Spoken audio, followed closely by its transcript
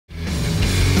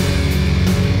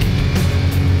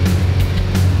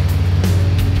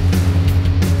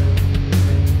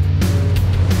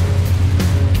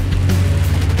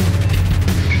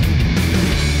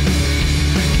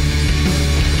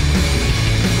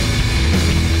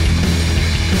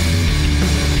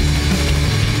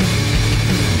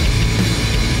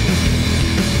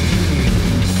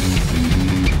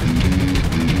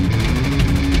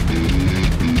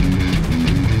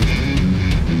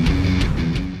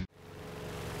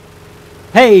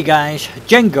Hey guys,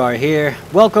 Jengar here.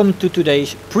 Welcome to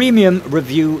today's premium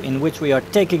review in which we are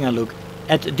taking a look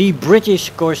at the British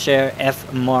Corsair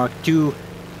F Mark II,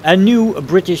 a new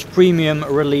British Premium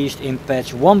released in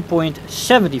patch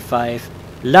 1.75,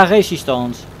 La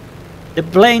Résistance. The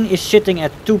plane is sitting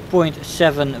at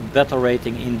 2.7 battle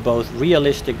rating in both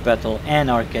realistic battle and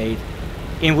arcade,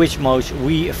 in which modes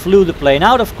we flew the plane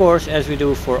out, of course, as we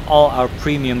do for all our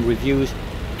premium reviews.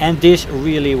 And this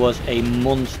really was a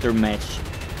monster match.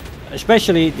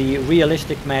 Especially the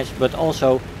realistic match, but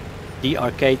also the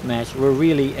arcade match were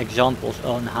really examples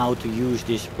on how to use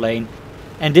this plane.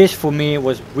 And this for me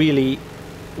was really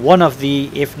one of the,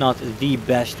 if not the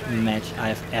best match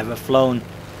I've ever flown.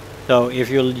 So if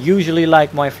you usually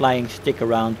like my flying, stick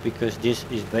around, because this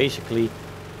is basically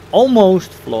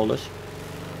almost flawless.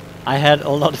 I had a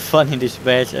lot of fun in this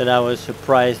match and I was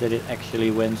surprised that it actually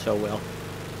went so well.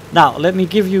 Now let me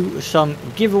give you some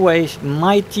giveaways.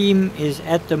 My team is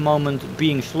at the moment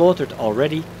being slaughtered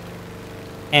already,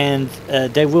 and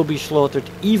they will be slaughtered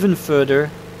even further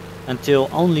until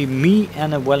only me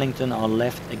and a Wellington are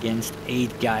left against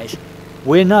 8 guys.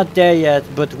 We're not there yet,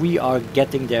 but we are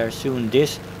getting there soon.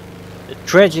 This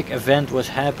tragic event was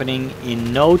happening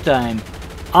in no time.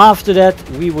 After that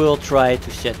we will try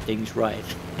to set things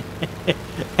right.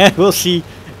 And we'll see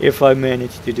if I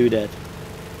manage to do that.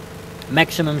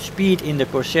 Maximum speed in the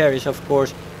Corsair is of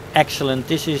course excellent.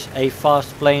 This is a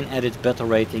fast plane at its battle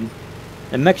rating.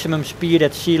 The maximum speed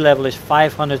at sea level is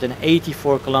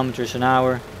 584 kilometers an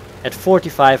hour. At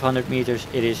 4500 meters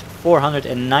it is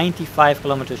 495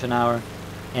 kilometers an hour,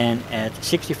 and at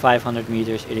 6500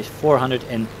 meters it is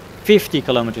 450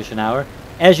 kilometers an hour.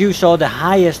 As you saw, the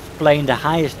highest plane, the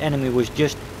highest enemy was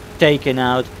just taken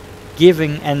out,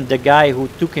 and the guy who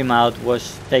took him out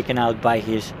was taken out by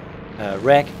his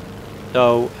wreck.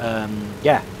 So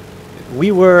yeah,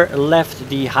 we were left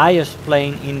the highest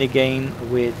plane in the game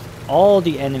with all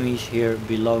the enemies here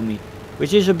below me,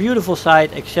 which is a beautiful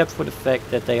sight, except for the fact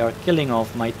that they are killing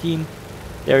off my team.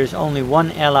 There is only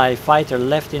one ally fighter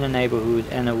left in the neighborhood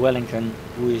and a Wellington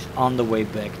who is on the way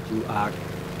back to our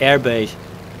airbase.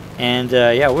 And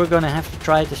yeah, we're gonna have to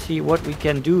try to see what we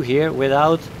can do here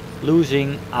without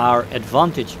losing our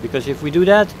advantage, because if we do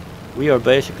that, we are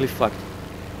basically fucked.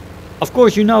 Of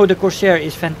course, you know the Corsair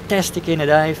is fantastic in a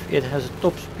dive. It has a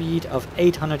top speed of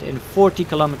 840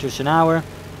 kilometers an hour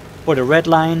for the red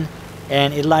line,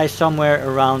 and it lies somewhere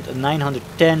around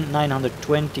 910,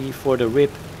 920 for the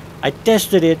rip. I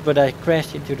tested it, but I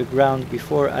crashed into the ground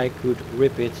before I could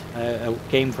rip it. I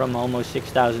came from almost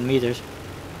 6,000 meters.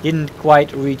 Didn't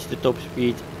quite reach the top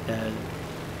speed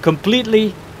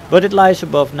completely, but it lies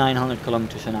above 900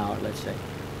 kilometers an hour, let's say.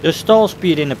 The stall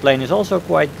speed in the plane is also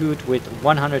quite good with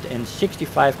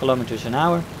 165 kilometers an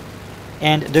hour.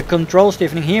 And the control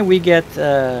stiffening, here we get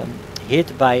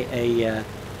hit by a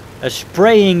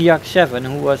spraying Yak 7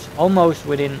 who was almost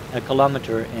within a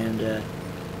kilometer, and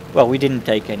well, we didn't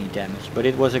take any damage, but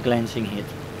it was a glancing hit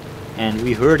and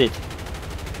we heard it.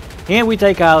 Here we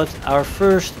take out our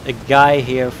first guy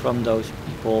here from those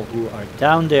people who are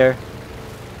down there.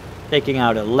 Taking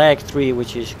out a lag 3,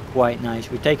 which is quite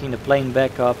nice. We're taking the plane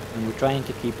back up and we're trying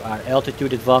to keep our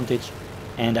altitude advantage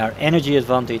and our energy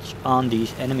advantage on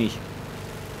these enemies.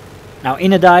 Now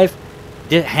in a dive,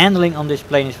 the handling on this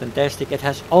plane is fantastic. It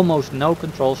has almost no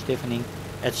control stiffening.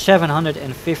 At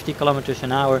 750 kilometers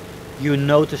an hour you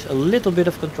notice a little bit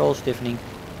of control stiffening,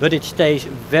 but it stays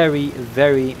very,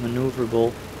 very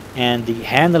maneuverable, and the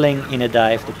handling in a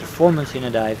dive, the performance in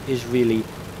a dive is really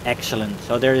excellent.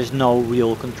 So there is no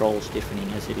real control stiffening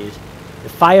as it is. The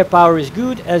firepower is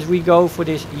good as we go for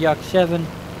this Yak 7,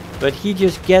 but he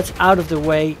just gets out of the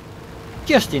way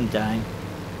just in time.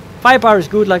 Firepower is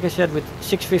good, like I said, with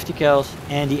 650 cals,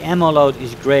 and the ammo load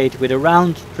is great with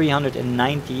around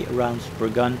 390 rounds per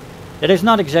gun. That is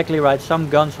not exactly right. Some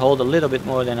guns hold a little bit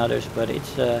more than others, but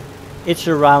it's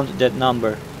around that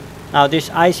number. Now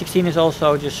this I-16 is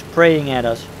also just spraying at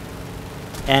us.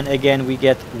 And again we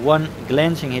get one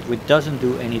glancing hit which doesn't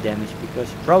do any damage, because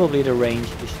probably the range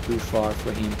is too far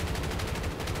for him.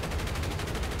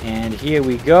 And here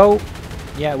we go.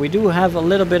 Yeah, we do have a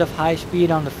little bit of high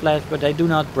speed on the flash, but they do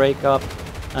not break up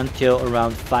until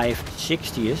around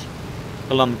 560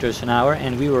 kilometers an hour,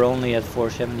 and we were only at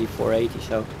 470, 480,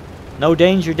 so no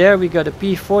danger there. We got a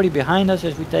P40 behind us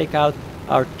as we take out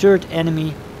our third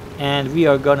enemy. And we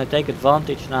are gonna take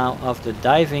advantage now of the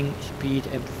diving speed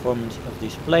and performance of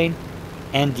this plane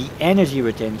and the energy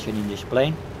retention in this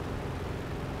plane.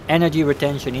 Energy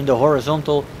retention in the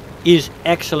horizontal is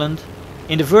excellent.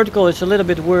 In the vertical it's a little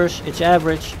bit worse, it's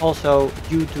average, also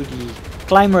due to the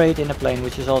climb rate in the plane,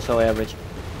 which is also average.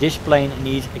 This plane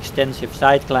needs extensive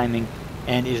side climbing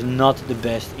and is not the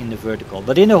best in the vertical.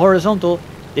 But in the horizontal,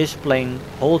 this plane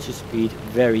holds its speed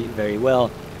very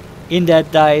well. In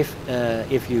that dive,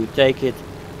 if you take it,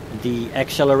 the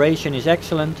acceleration is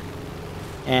excellent,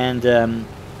 and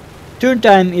turn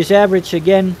time is average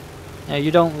again.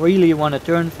 You don't really want to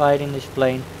turn fight in this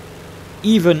plane,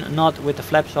 even not with the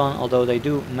flaps on, although they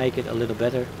do make it a little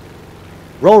better.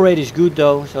 Roll rate is good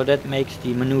though, so that makes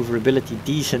the maneuverability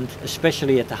decent,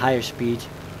 especially at the higher speeds.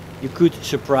 You could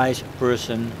surprise a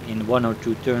person in 1 or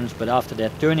 2 turns, but after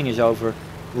that turning is over.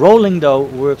 Rolling though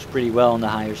works pretty well on the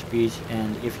higher speeds,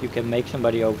 and if you can make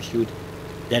somebody overshoot,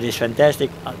 that is fantastic.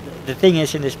 The thing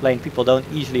is, in this plane people don't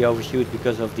easily overshoot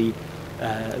because of the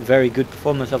very good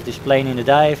performance of this plane in the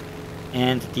dive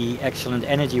and the excellent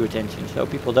energy retention, so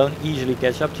people don't easily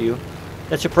catch up to you.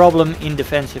 That's a problem in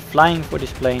defensive flying for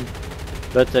this plane,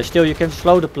 but still you can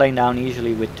slow the plane down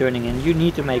easily with turning, and you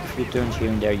need to make a few turns here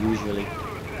and there usually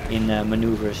in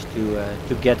maneuvers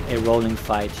to get a rolling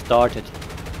fight started.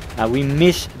 Now we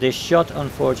miss this shot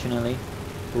unfortunately,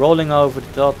 rolling over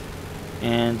the top,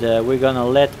 and we're gonna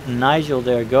let Nigel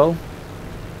there go,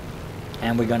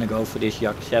 and we're gonna go for this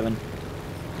Yak 7,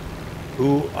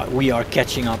 who we are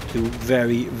catching up to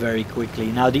very quickly.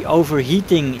 Now the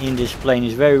overheating in this plane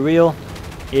is very real.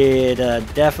 It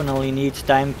definitely needs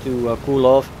time to cool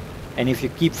off, and if you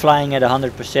keep flying at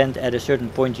 100%, at a certain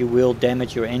point you will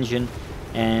damage your engine,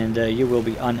 and you will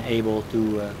be unable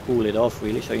to cool it off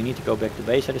really, so you need to go back to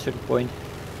base at a certain point.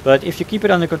 But if you keep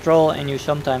it under control and you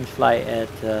sometimes fly at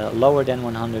lower than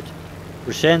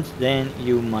 100%, then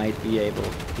you might be able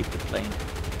to keep the plane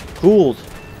cooled.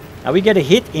 Now we get a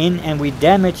hit in and we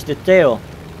damage the tail.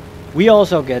 We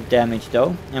also get damage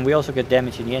though, and we also get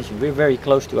damage in the engine. We're very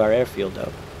close to our airfield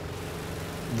though.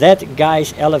 That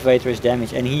guy's elevator is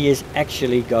damaged and he is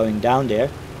actually going down there.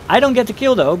 I don't get the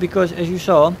kill though, because as you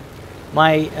saw,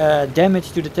 my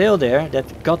damage to the tail there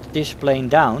that got this plane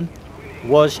down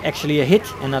was actually a hit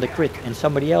and not a crit, and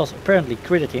somebody else apparently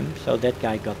critted him, so that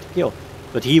guy got the kill.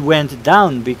 But he went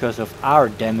down because of our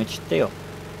damaged tail.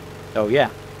 So yeah,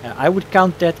 I would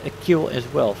count that a kill as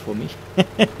well for me.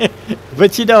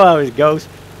 But you know how it goes.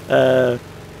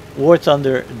 War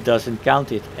Thunder doesn't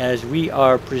count it, as we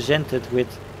are presented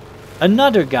with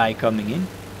another guy coming in.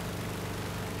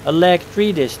 A leg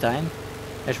 3 this time,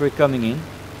 as we're coming in.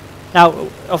 Now,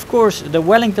 of course, the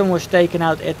Wellington was taken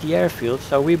out at the airfield,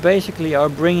 so we basically are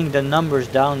bringing the numbers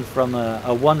down from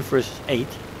a 1 versus 8.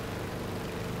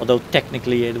 Although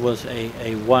technically it was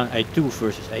a 2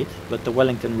 versus 8, but the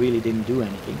Wellington really didn't do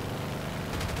anything.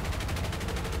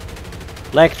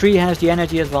 Lag 3 has the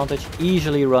energy advantage,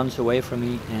 easily runs away from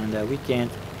me, and we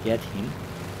can't get him.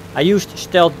 I used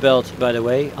stealth belts, by the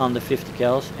way, on the 50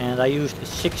 cals, and I used a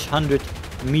 600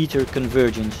 meter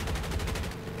convergence,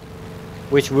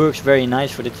 which works very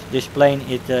nice for this plane.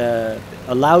 It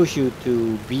allows you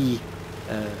to be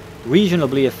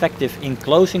reasonably effective in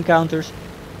close encounters,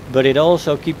 but it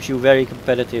also keeps you very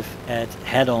competitive at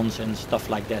head-ons and stuff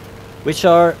like that, which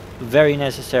are very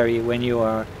necessary when you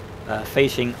are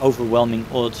facing overwhelming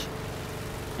odds.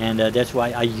 And that's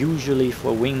why I usually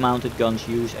for wing-mounted guns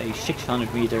use a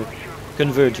 600 meter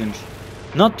convergence.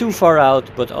 Not too far out,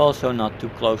 but also not too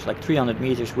close, like 300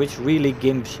 meters, which really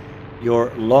gimps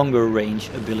your longer range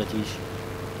abilities.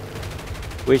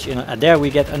 Which there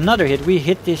we get another hit. We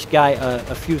hit this guy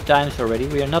a few times already.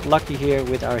 We are not lucky here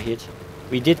with our hits.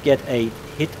 We did get a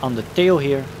hit on the tail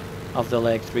here of the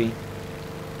leg 3.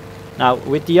 Now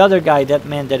with the other guy, that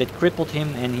meant that it crippled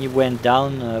him and he went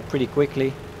down pretty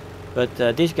quickly. But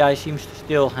this guy seems to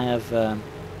still have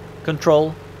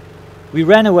control. We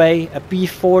ran away. A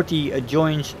P40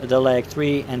 joins the leg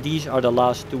 3, and these are the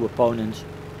last 2 opponents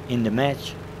in the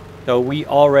match. So we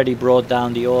already brought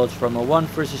down the odds from a 1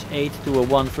 versus 8 to a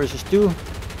 1 versus 2.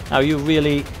 Now you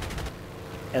really,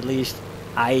 at least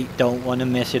I don't want to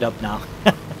mess it up now.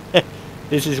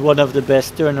 This is one of the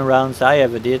best turnarounds I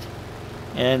ever did.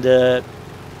 And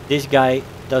this guy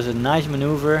does a nice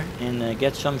maneuver and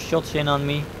gets some shots in on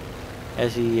me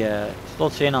as he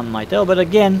slots in on my tail. But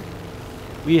again,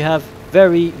 we have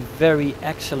very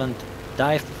excellent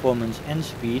dive performance and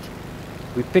speed.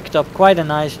 We picked up quite a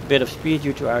nice bit of speed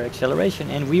due to our acceleration,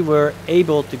 and we were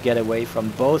able to get away from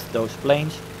both those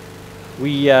planes.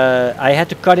 I had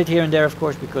to cut it here and there, of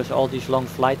course, because all these long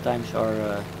flight times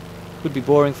are could be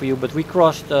boring for you, but we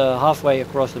crossed halfway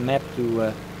across the map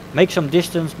to make some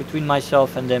distance between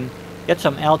myself and them, get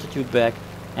some altitude back,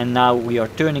 and now we are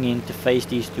turning in to face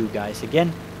these 2 guys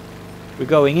again. We're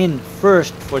going in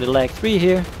first for the leg 3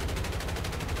 here.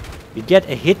 We get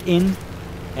a hit in,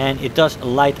 and it does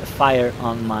light a fire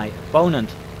on my opponent,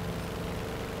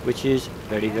 which is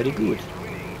very good.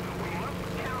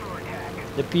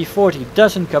 The P40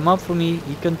 doesn't come up for me.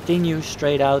 He continues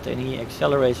straight out and he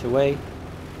accelerates away.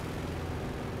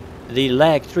 The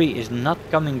Lag 3 is not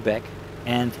coming back,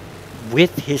 and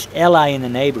with his ally in the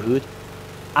neighborhood,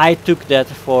 I took that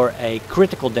for a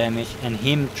critical damage and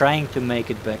him trying to make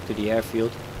it back to the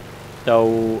airfield.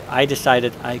 So I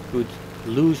decided I could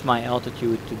lose my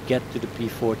altitude to get to the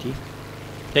P40,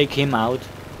 take him out,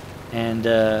 and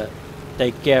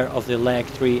take care of the Lag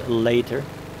 3 later.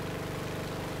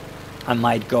 I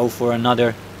might go for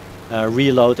another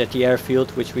reload at the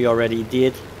airfield, which we already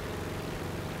did.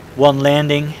 One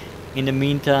landing in the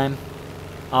meantime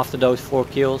after those 4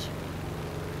 kills.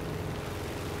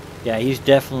 Yeah, he's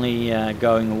definitely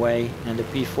going away, and the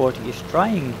P40 is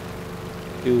trying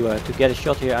to get a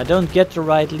shot here. I don't get the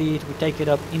right lead. We take it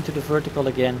up into the vertical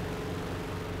again,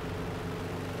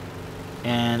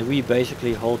 and we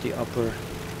basically hold the upper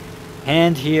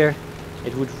hand here.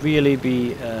 It would really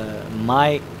be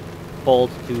my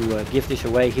fault to give this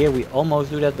away here. We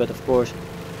almost do that, but of course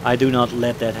I do not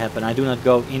let that happen. I do not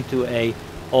go into a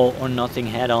all or nothing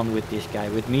head-on with this guy.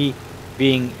 With me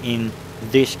being in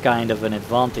this kind of an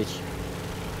advantage,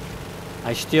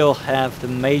 I still have the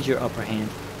major upper hand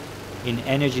in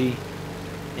energy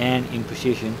and in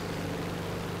position.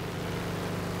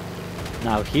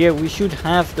 Now here we should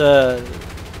have the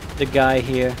guy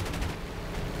here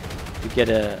to get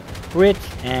a crit,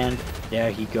 and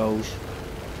there he goes.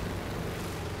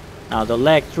 Now the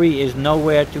Lag 3 is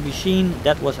nowhere to be seen.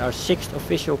 That was our 6th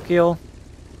official kill,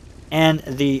 and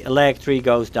the Lag 3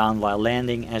 goes down while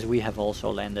landing, as we have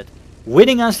also landed,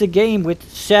 winning us the game with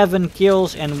 7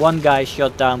 kills and 1 guy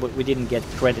shot down, but we didn't get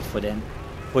credit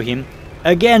for him.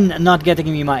 Again, not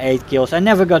getting me my 8 kills. I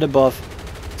never got above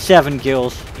 7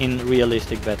 kills in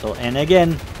realistic battle, and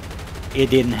again it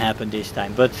didn't happen this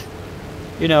time. But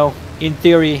you know, in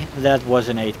theory that was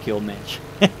an 8 kill match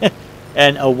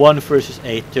and a 1 versus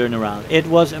 8 turnaround. It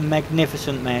was a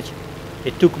magnificent match.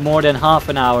 It took more than half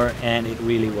an hour, and it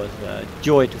really was a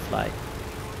joy to fly,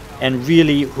 and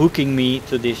really hooking me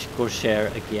to this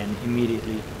Corsair again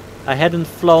immediately. I hadn't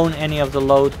flown any of the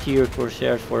low tier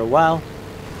Corsairs for a while,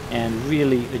 and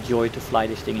really a joy to fly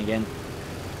this thing again.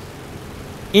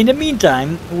 In the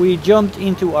meantime, we jumped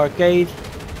into arcade,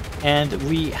 and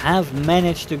we have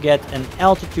managed to get an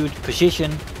altitude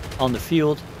position on the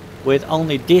field with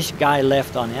only this guy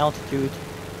left on altitude.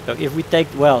 So if we take,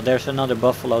 well, there's another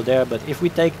buffalo there, but if we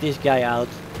take this guy out,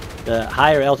 the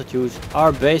higher altitudes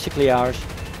are basically ours.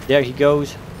 There he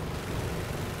goes.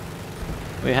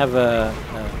 We have a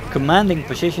commanding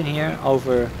position here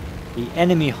over the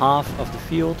enemy half of the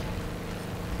field.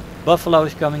 Buffalo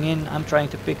is coming in. I'm trying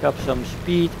to pick up some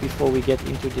speed before we get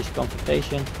into this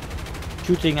confrontation.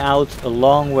 Shooting out a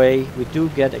long way. We do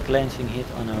get a glancing hit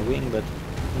on our wing, but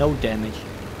no damage.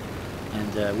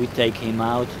 And we take him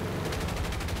out.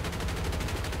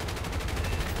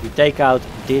 We take out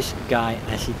this guy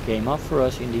as he came up for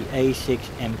us in the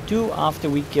A6M2 after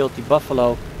we killed the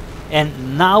buffalo.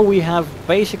 And now we have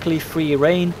basically free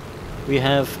reign. We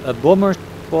have a bomber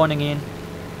spawning in,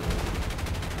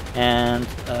 and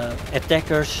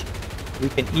attackers. We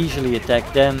can easily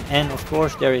attack them, and of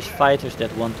course there is fighters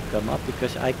that want to come up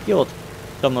because I killed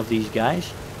some of these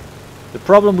guys. The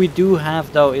problem we do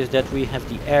have though is that we have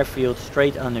the airfield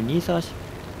straight underneath us.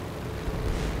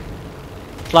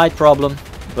 Slight problem,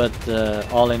 but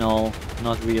all in all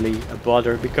not really a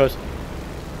bother, because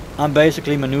I'm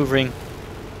basically maneuvering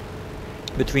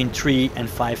between 3 and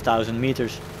 5,000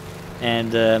 meters,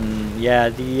 and yeah,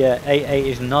 the AA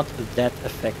is not that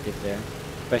effective there,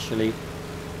 especially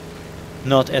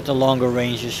not at the longer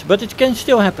ranges, but it can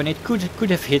still happen. It could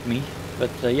have hit me, but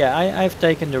yeah, I've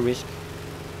taken the risk.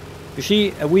 You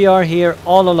see, we are here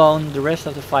all alone. The rest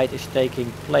of the fight is taking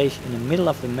place in the middle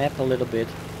of the map a little bit,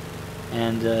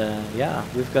 and yeah,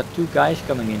 we've got 2 guys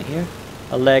coming in here,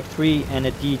 a Lag 3 and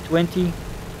a D20.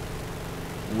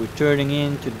 We're turning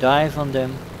in to dive on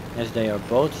them as they are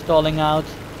both stalling out.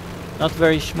 Not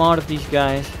very smart of these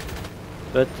guys,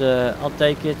 but I'll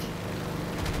take it.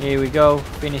 Here we go,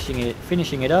 finishing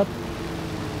it up.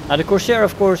 Now the Corsair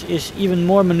of course is even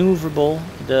more maneuverable.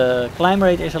 The climb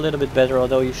rate is a little bit better,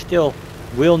 although you still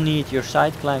will need your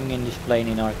side climbing in this plane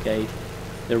in arcade.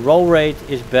 The roll rate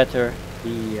is better,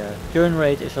 the turn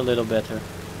rate is a little better,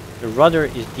 the rudder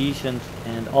is decent,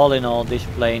 and all in all this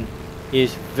plane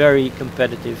is very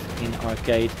competitive in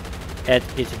arcade at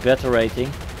its battle rating.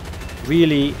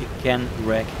 Really, it can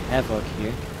wreak havoc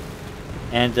here,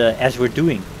 and as we're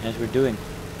doing.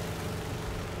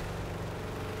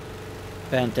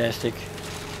 Fantastic.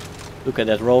 Look at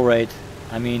that roll rate.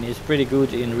 I mean, it's pretty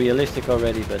good in realistic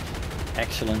already, but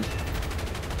excellent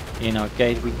in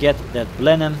arcade. We get that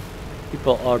Blenheim,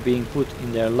 People are being put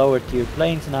in their lower tier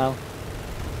planes now,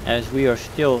 as we are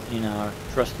still in our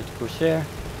trusted Corsair.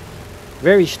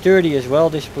 Very sturdy as well,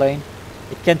 this plane.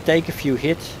 It can take a few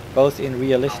hits, both in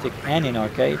realistic and in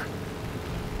arcade.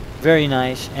 Very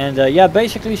nice, and yeah,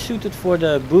 basically suited for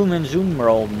the boom and zoom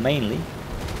role mainly.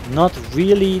 Not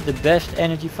really the best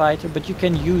energy fighter, but you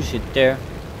can use it there.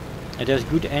 It has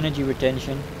good energy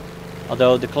retention,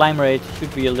 although the climb rate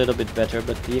should be a little bit better,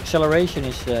 but the acceleration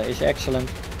is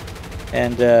excellent.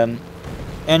 And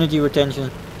energy retention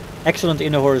excellent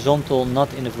in the horizontal,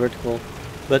 not in the vertical.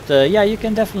 But yeah, you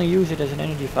can definitely use it as an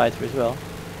energy fighter as well.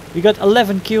 We got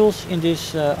 11 kills in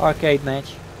this arcade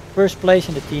match. First place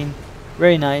in the team.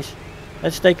 Very nice.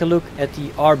 Let's take a look at the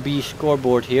RB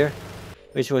scoreboard here,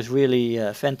 which was really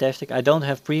fantastic. I don't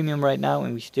have premium right now,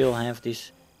 and we still have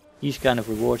these kind of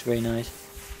rewards. Very nice.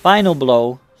 Final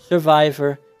blow,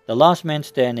 survivor, the last man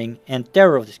standing, and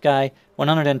terror of the sky.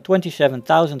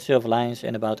 127,000 silver lions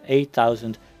and about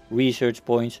 8,000 research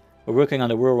points. We're working on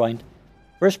the whirlwind.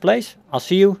 First place. I'll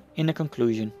see you in the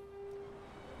conclusion.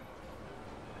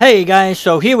 Hey guys,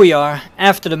 so here we are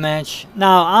after the match.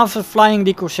 Now, after flying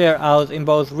the Corsair out in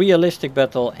both realistic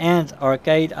battle and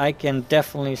arcade, I can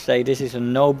definitely say this is a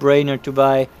no-brainer to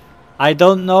buy. I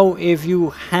don't know if you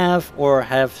have or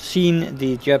have seen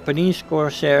the Japanese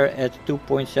Corsair at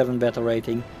 2.7 battle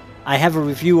rating. I have a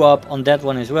review up on that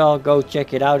one as well. Go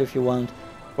check it out if you want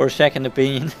for a second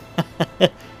opinion.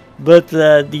 But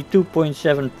the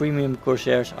 2.7 premium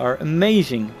Corsairs are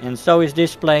amazing, and so is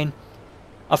this plane.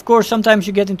 Of course, sometimes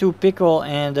you get into a pickle,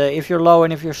 and if you're low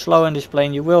and if you're slow in this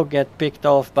plane, you will get picked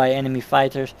off by enemy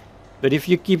fighters. But if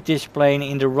you keep this plane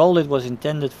in the role it was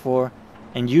intended for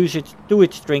and use it to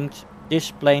its strengths,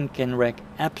 this plane can wreak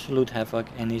absolute havoc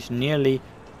and is nearly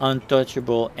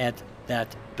untouchable at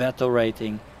that battle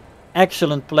rating.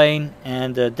 Excellent plane,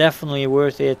 and definitely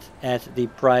worth it at the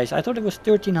price. I thought it was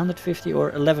 1350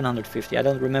 or 1150, I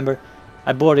don't remember.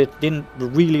 I bought it, didn't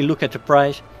really look at the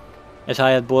price, as I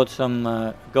had bought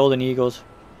some Golden Eagles.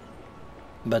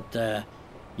 But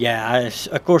yeah,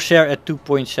 a Corsair at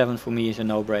 2.7 for me is a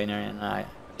no-brainer, and I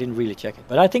didn't really check it.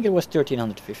 But I think it was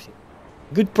 1350.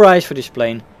 Good price for this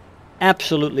plane.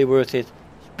 Absolutely worth it,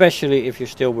 especially if you're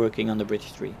still working on the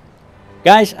British 3.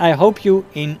 Guys, I hope you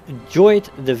enjoyed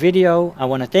the video. I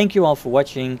want to thank you all for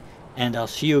watching, and I'll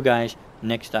see you guys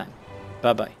next time.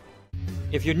 Bye bye.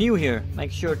 If you're new here,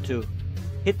 make sure to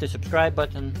hit the subscribe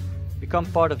button. Become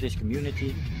part of this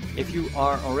community. If you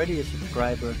are already a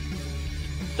subscriber,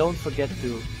 don't forget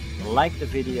to like the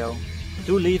video,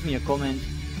 do leave me a comment,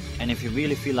 and if you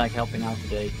really feel like helping out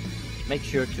today, make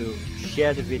sure to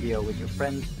share the video with your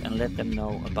friends and let them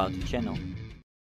know about the channel.